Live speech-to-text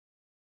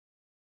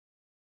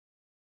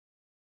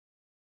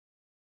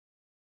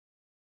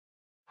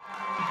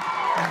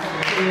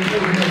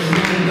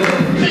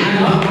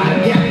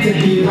I got to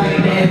be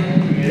right there,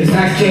 'cause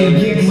I can't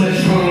get much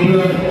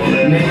stronger.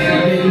 Man,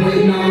 I've been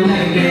waiting all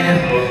night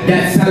now.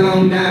 That's how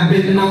long I've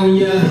been on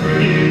ya.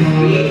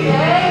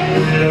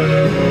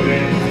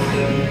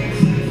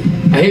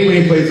 I hate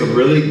when he plays a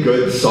really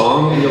good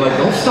song and you're like,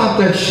 don't stop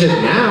that shit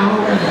now.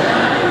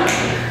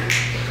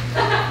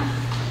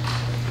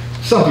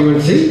 What's up,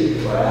 UNC?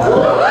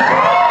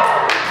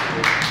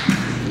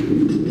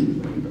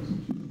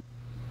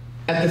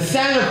 At the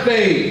Santa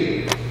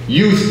Fe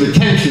Youth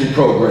Detention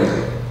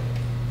Program,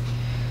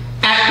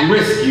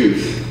 at-risk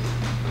youth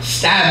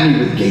stab me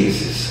with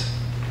gazes,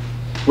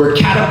 where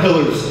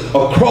caterpillars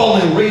are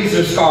crawling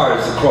razor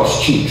scars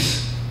across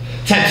cheeks,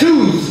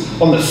 tattoos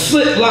on the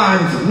slit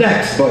lines of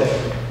necks, but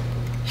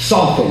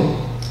soften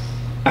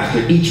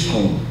after each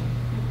poem.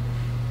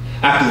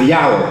 After the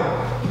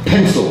hour, the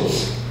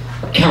pencils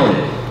are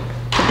counted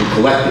and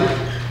collected.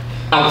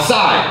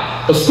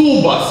 Outside, a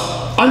school bus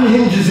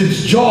unhinges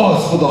its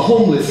jaws for the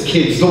homeless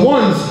kids, the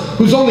ones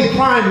whose only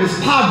crime is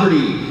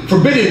poverty,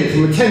 forbidden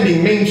from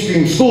attending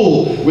mainstream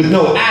school with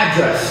no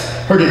address,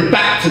 herded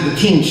back to the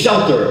teen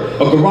shelter,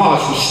 a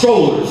garage for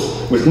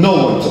strollers with no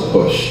one to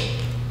push.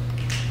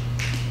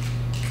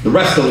 The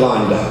rest are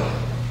lined up,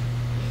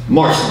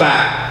 marched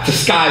back to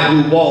sky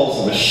blue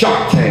walls of a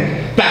Shark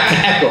Tank, back to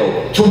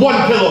Echo, to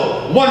one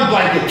pillow, one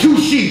blanket, two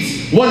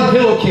sheets, one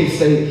pillowcase.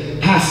 They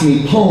pass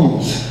me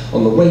poems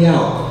on the way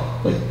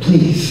out, like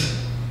please.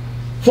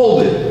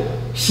 Folded,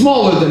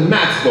 smaller than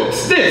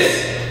matchbooks.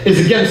 This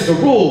is against the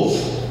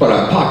rules, but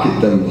I pocket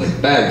them like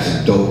bags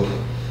of dope.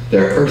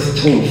 Their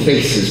earth-toned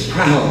faces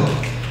proud,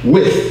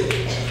 with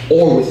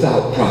or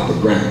without proper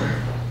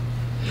grammar.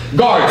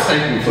 Guards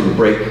thank me for the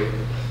break.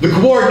 The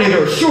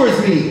coordinator assures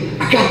me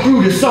I got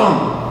through to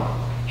some,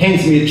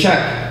 hands me a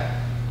check,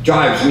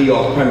 drives me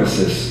off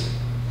premises,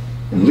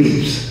 and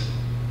leaves.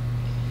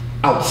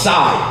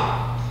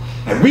 Outside,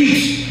 I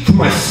reach for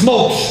my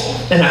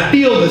smokes, and I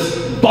feel this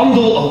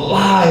bundle of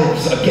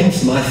lives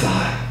against my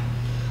thigh.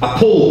 I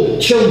pull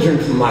children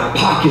from my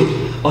pocket,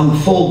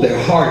 unfold their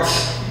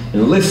hearts,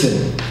 and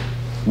listen.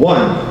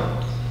 One,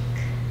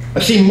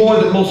 I've seen more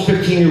than most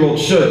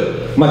 15-year-olds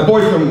should. My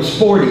boyfriend was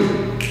 40.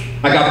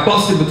 I got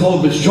busted with all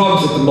of his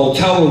drugs at the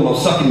motel room while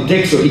sucking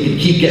dick so he could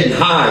keep getting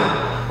high.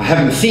 I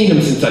haven't seen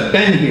him since I've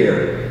been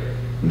here.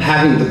 I'm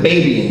having the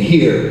baby in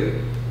here.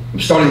 I'm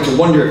starting to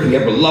wonder if he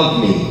ever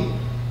loved me.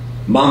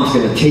 Mom's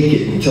gonna take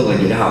it until I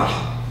get out.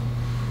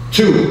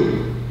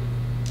 Two,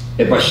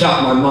 if I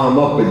shot my mom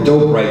up with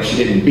dope right, she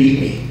didn't beat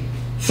me.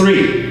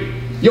 Three,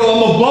 yo,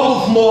 I'm a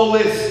bubble from all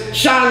this.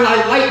 Shine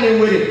like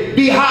lightning with it.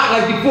 Be hot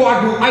like before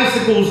I grew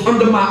icicles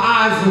under my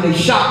eyes when they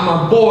shot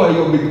my boy.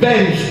 Your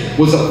revenge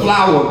was a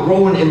flower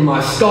growing in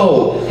my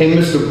skull. Hey,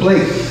 Mr.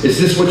 Blake, is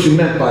this what you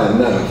meant by a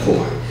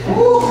metaphor?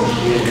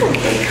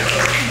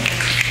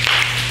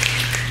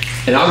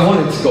 And I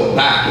wanted to go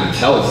back and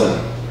tell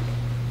them,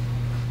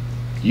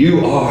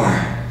 you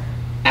are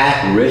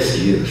at-risk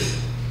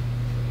youth.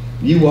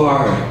 You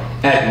are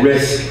at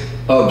risk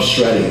of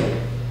shredding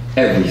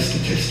every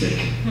statistic.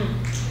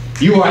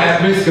 You are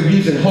at risk of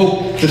using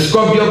hope to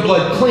scrub your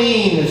blood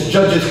clean as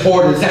judges'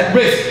 hoarders, at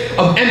risk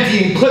of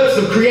emptying clips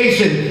of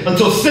creation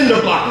until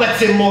Cinderblock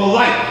lets in more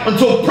light,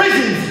 until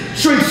prisons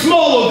shrink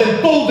smaller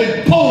than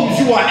folded poems.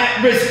 You are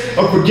at risk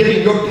of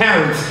forgiving your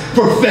parents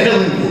for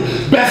failing you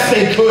best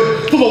they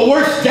could for the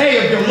worst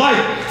day of your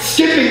life,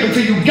 skipping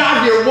until you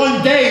got here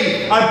one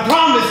day. I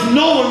promise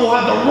no one will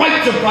have the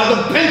right to pry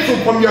the pencil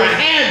from your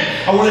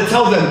hand. I want to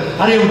tell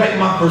them I didn't write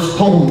my first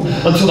poem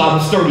until I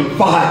was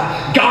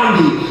 35.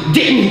 Gandhi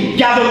didn't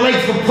gather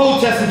legs for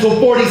protest until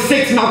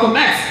 46. Malcolm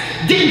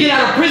X didn't get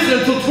out of prison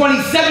until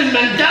 27.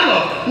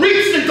 Mandela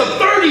reached into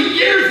 30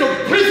 years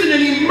of prison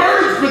and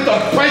emerged with the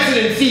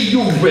presidency.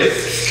 You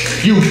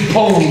risks, you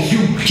poems,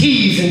 you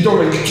keys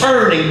enduring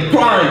turn and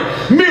grind,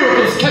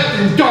 miracles kept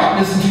in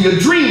darkness until your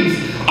dreams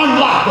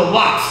unlock the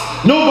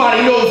locks.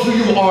 Nobody knows who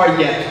you are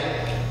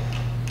yet,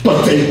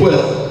 but they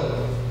will.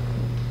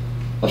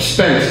 I've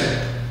spent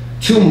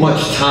too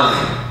much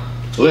time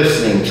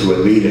listening to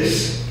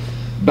elitists,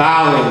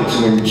 bowing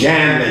to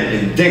enjambment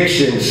and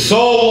diction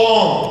so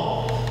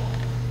long,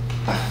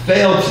 I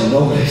failed to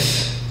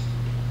notice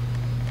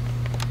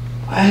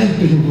I have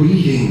been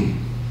reading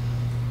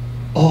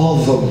all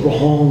the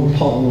wrong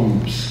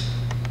poems